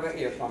don't have an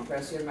air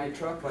compressor in my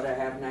truck, but I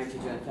have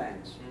nitrogen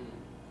tanks.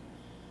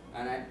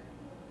 And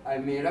I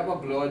made up a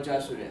blower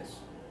just for this.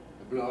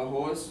 A blower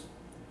hose,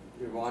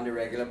 you want the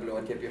regular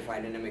blower tip you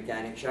find in a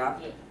mechanic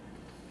shop. Yeah.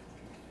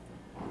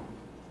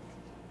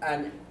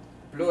 And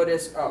blow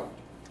this out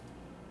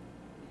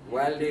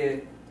while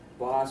the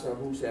boss or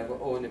whoever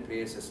own the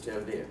place is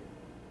still there.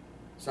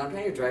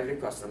 Sometimes you drive the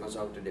customers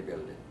out to the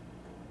building.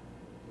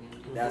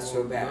 That's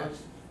so bad.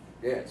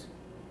 Yes.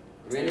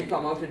 When you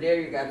come out of there,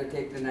 you got to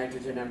take the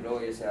nitrogen and blow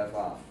yourself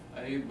off.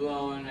 Are you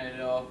blowing it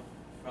off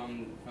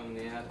from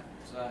the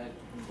outside,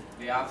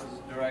 the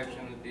opposite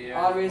direction of the air?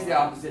 Always the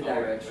opposite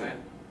direction. Right?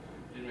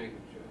 Just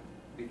making sure.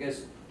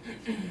 Because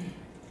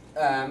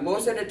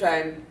most of the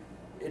time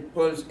it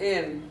pulls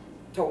in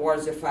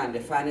towards the fan. The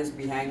fan is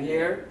behind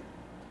here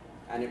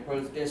and it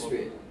pulls this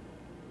way.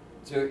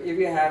 So if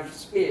you have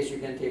space, you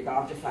can take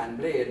off the fan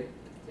blade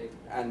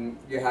and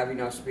you have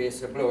enough space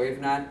to blow. If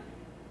not,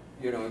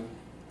 you know,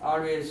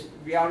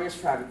 we always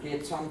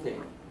fabricate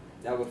something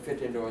that will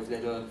fit in those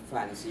little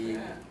fancy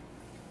No,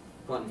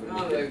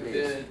 convoluted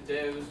plates.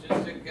 there was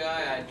just a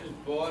guy, I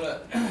just bought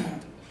a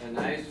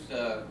nice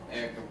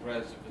air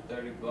compressor for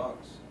 $30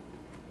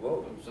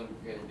 Whoa. from some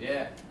kid,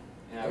 yeah.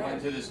 And I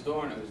went to the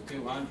store and it was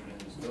 $200 in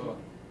the store.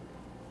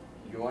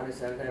 You want to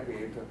sell that, but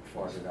you took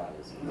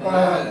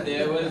 $40.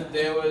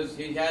 There was,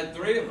 he had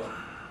 3 of them.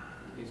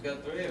 He's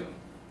got 3 of them.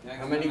 Next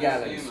How many time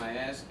gallons? I see him, I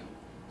ask him.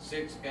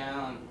 6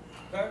 gallon.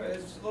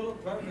 It's a little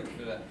perfect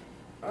for that.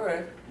 All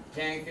right.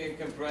 Tanker,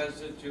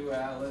 compressor, 2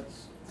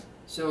 outlets.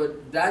 So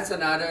that's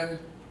another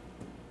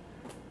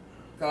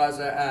cause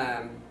of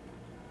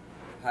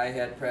high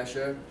head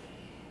pressure.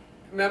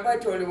 Remember I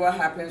told you what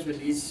happens with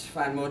these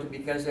fan motors,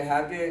 because they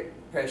have the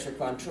pressure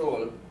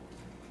control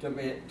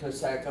to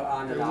cycle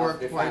on and off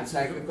the fan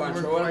cycle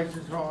control. Twice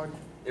as hard.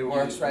 It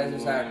works twice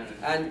as hard.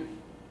 And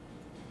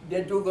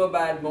they do go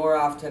bad more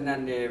often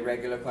than the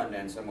regular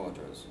condenser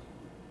motors.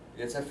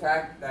 It's a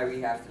fact that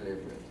we have to live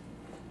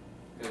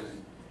with.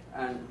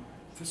 And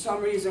for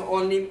some reason,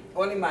 only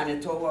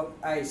Manitoba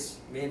Ice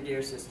made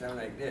their system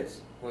like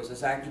this.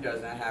 Hosasaki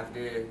doesn't have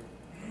the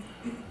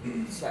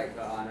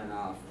cycle on and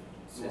off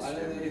system. Why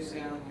do they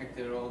sound like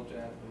they're all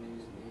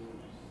Japanese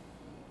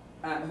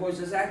names?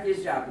 Hosasaki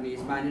is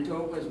Japanese.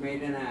 Manitoba was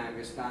made in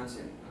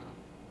Wisconsin.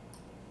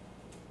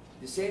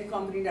 The same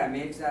company that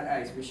makes that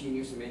ice machine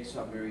used to make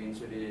submarines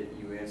for the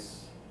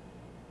U.S.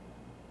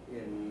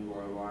 in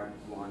World War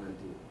I and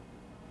II.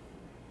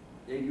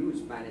 They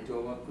use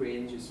Manitoba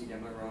cranes, you see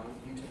them around.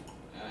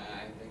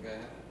 I think I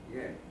have.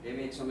 Yeah, they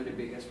make some of the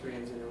biggest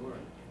cranes in the world.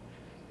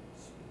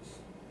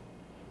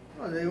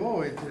 Oh, they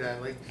all into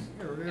that, like,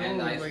 you know, they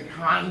And always, nice. like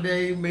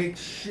Hyundai makes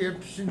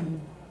ships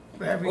and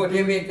Oh,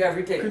 they make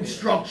everything.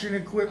 construction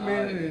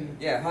equipment Oh, and.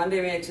 Yeah,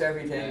 Hyundai makes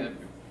everything,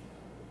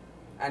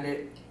 Yeah.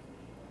 and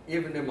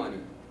even the money.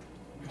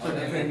 Oh,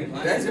 they make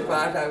money. That's the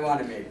part I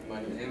want to make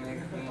money. They make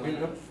You money.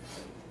 know?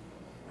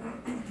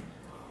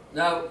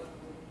 Now,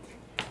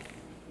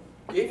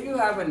 if you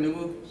have a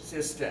new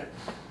system,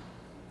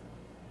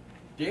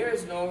 there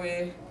is no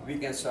way we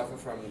can suffer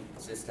from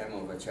system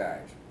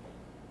overcharge.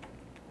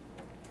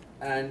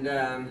 And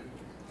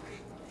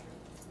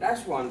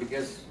that's one,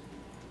 because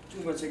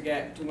too much of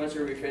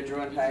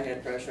refrigerant, high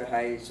head pressure,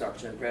 high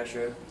suction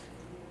pressure.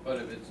 But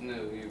if it's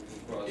new, you can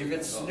cross If it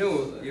it's off.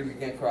 new, you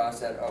can cross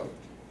that out.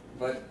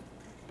 But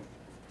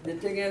the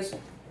thing is,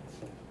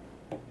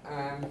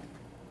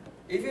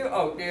 if you're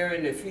out there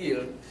in the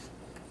field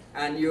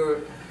and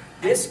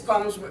this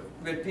comes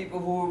with people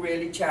who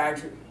really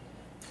charge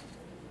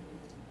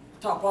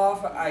top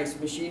off an ice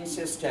machine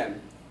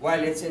system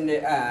while it's in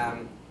the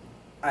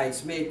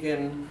ice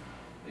making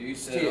You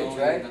said stage,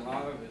 only right? in the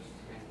harvest.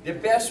 The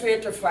best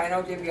way to find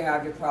out if you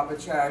have the proper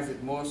charge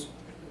with most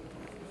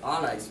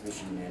on ice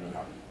machine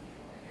anyhow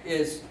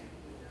is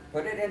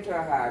put it into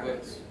a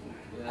harvest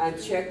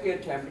and check your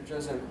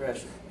temperatures and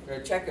pressure.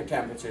 Check your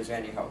temperatures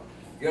anyhow.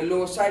 Your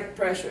low side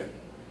pressure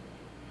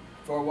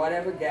for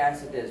whatever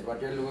gas it is,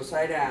 but your low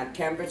side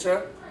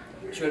temperature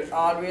should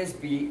always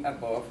be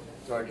above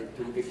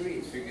 32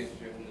 degrees. Because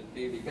you're in the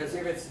deep. Because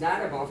if it's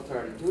not above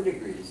 32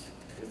 degrees,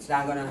 it's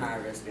not going to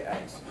harvest the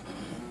ice.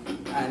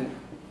 And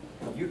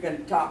you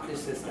can top the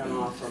system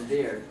off from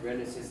there. When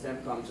the system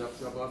comes up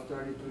to above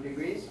 32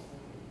 degrees,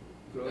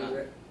 close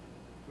it,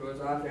 close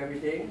off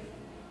everything,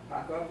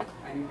 pack up,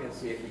 and you can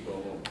safely go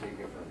home, take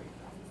it from me.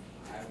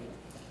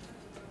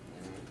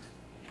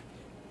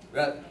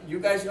 Well, you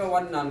guys know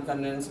what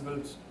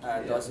non-condensable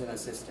does in a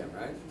system,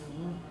 right?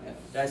 Yeah.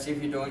 That's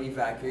if you don't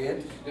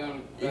evacuate.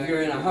 If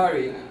you're in a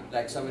hurry,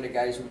 like some of the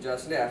guys who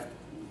just left,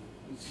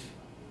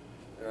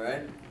 all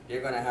right, they're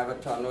going to have a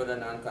ton load of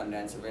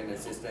non-condensable in the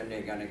system.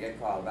 They're going to get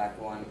called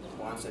back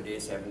once a day,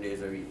 7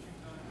 days a week.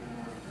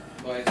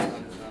 Twice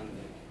on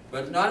Sunday.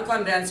 But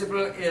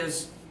non-condensable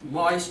is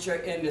moisture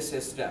in the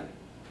system,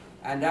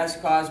 and that's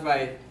caused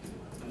by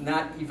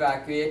not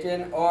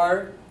evacuating,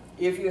 or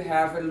if you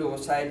have a low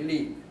side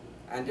leak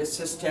and the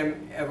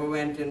system ever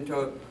went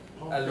into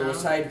a low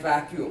side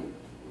vacuum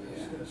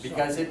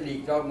because it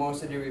leaked out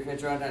most of the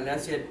refrigerant,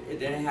 unless it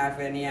didn't have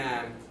any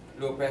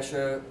low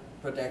pressure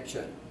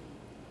protection,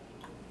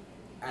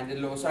 and the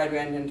low side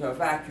went into a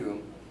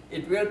vacuum,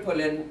 it will pull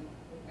in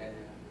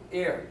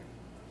air.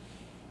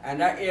 And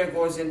that air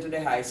goes into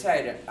the high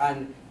side.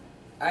 And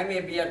I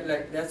may be at,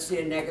 like, let's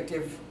say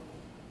negative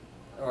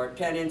or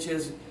 10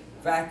 inches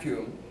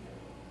vacuum.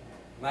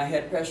 My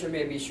head pressure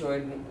may be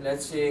showing,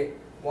 let's say,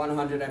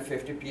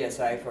 150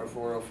 psi for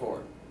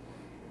 404.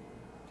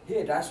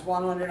 Hey, that's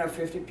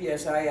 150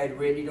 psi I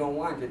really don't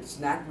want. It's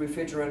not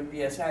refrigerant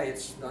psi,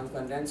 it's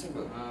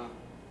non-condensable.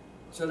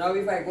 So now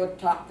if I go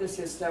top the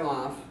system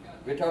off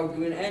without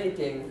doing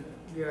anything,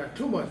 Yeah,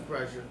 too much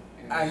pressure.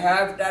 I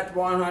have that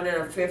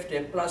 150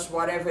 plus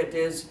whatever it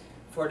is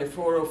for the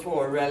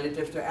 404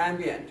 relative to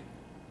ambient.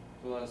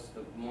 Plus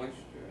the moisture.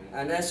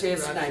 And let's say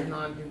it's That's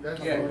 90,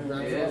 that's yeah.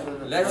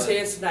 also- let's say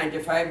it's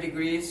 95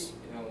 degrees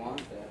You don't want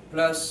that.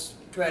 plus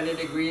 20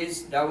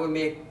 degrees, that would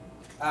make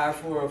our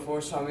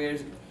 404 somewhere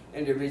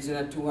in the region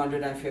of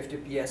 250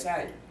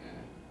 psi.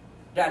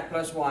 That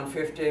plus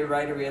 150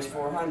 right away is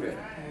 400.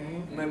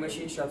 Mhm. My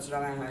machine shuts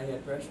down at high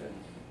head pressure.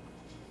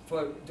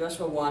 Just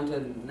for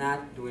wanting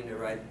not doing the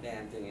right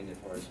damn thing in the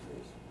first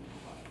place.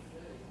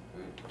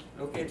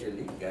 Locate your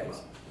leak,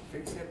 guys.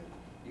 Fix it.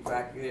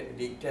 Evacuate,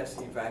 leak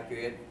test,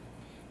 evacuate.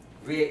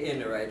 Weigh in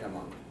the right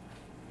amount.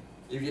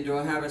 If you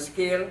don't have a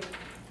scale,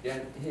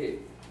 then hey,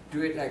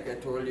 do it like I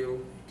told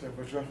you.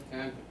 Temperature.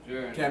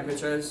 Temperature.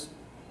 Temperatures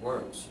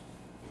works.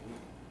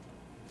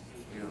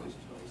 You know.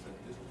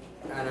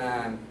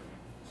 And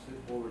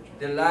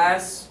the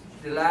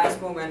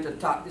last moment to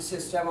top the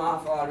system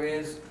off,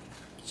 always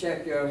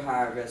check your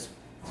harvest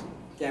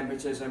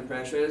temperatures and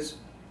pressures,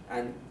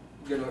 and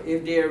you know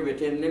if they're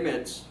within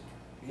limits.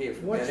 Hey,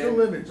 What's forget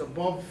the it. limits?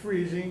 Above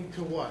freezing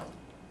to what?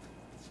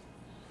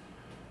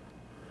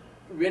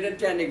 Within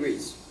 10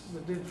 degrees.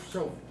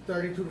 So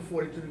 32 to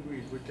 42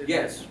 degrees. Within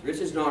Yes, which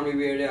is normally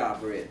where they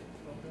operate.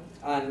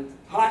 Okay. On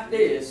hot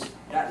days,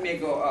 that may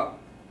go up.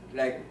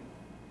 Like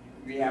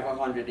we have a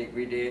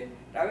 100-degree day,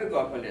 that will go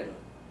up a little.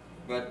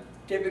 But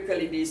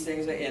typically these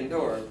things are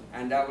indoor,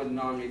 and that would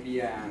normally be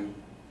then,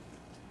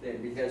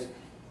 because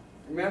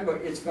remember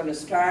it's going to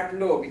start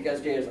low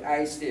because there's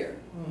ice there,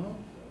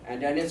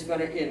 and then it's going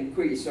to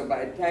increase. So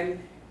by the time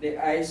the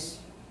ice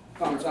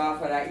comes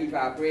off of that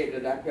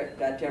evaporator,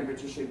 that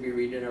temperature should be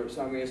reading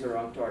somewhere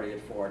around 30 to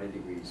 40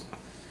 degrees,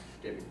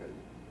 typically.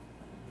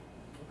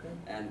 Okay.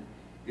 And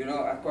you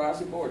know, across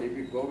the board, if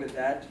you go with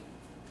that,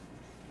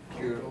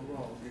 you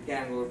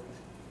can't go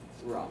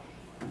wrong.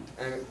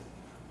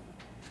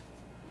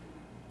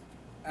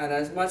 And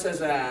as much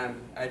as I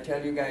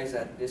tell you guys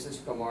that this is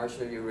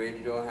commercial, you really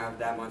don't have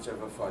that much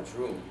of a fudge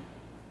room.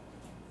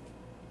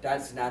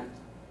 That's not,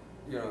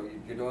 you know,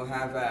 you don't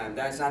have,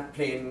 that's not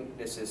playing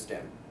the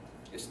system.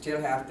 You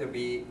still have to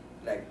be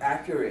like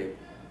accurate,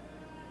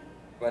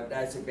 but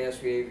that's the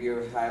best way if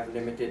you have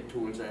limited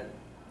tools at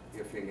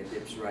your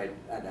fingertips right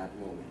at that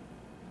moment.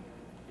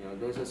 You know,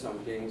 those are some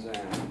things,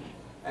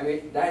 I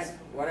mean, that's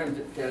what I'm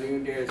telling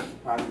you, there's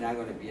probably not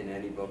going to be in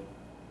any book.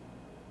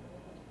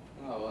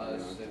 Oh, well,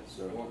 that's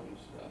So- important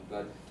stuff.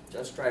 But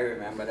just try to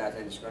remember that,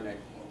 and it's gonna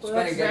Well,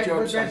 get you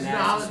out of some that's nasty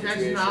knowledge. That's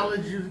situation.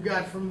 knowledge you've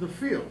got from the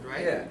field,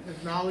 right? Yeah.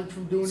 That's knowledge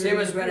from doing it. Same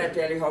in as the when I field.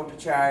 tell you how to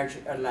charge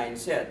a line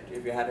set,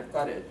 if you had to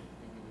cut it.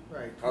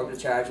 Right. How to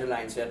charge a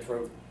line set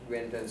for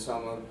winter and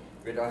summer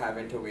without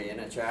having to weigh in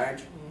a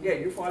charge. Yeah,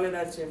 you follow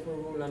that simple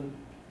rule, and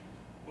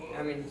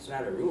I mean, it's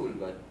not a rule,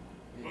 but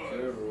It's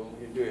your rule.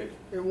 you do it.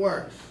 It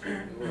works.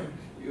 It works.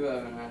 You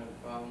haven't had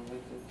a problem with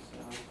it,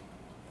 so.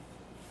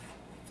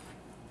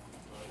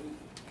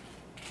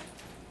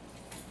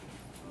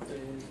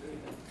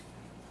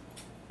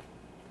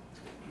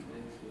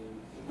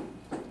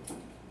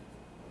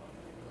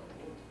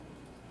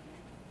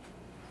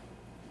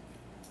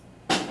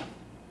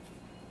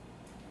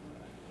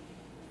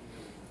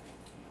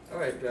 All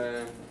right,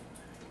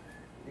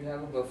 you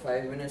have about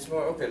 5 minutes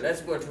more. Okay,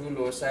 let's go through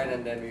low side,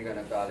 and then we're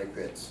gonna call it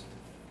quits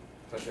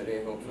for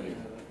today, hopefully.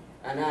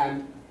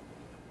 And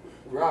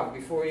Rob,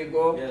 before you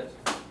go, Yes.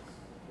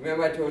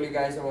 remember I told you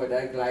guys about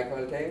that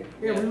glycol thing?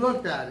 Yeah, we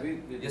looked at it.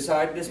 You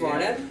saw it this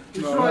morning?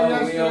 We No, saw it we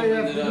yesterday opened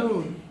it up.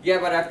 afternoon. Yeah,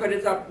 but I put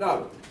it up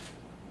now.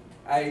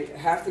 I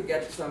have to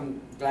get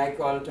some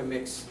glycol to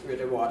mix with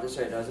the water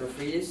so it doesn't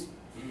freeze.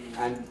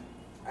 And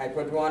I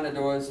put one of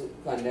those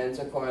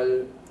condenser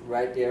coil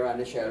right there on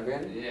the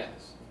shelving.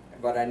 Yes.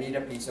 But I need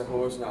a piece of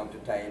hose now to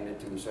tie in the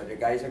two. So the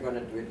guys are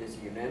gonna do it this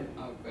evening,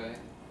 Okay.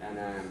 and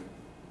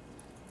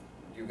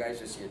you guys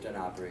will see it in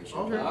operation.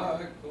 Okay.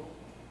 Alright, cool.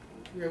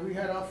 Yeah, we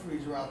had our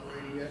freezer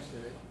operating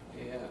yesterday.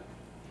 Yeah.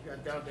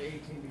 Got down to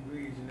 18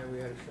 degrees and then we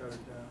had to shut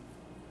it down.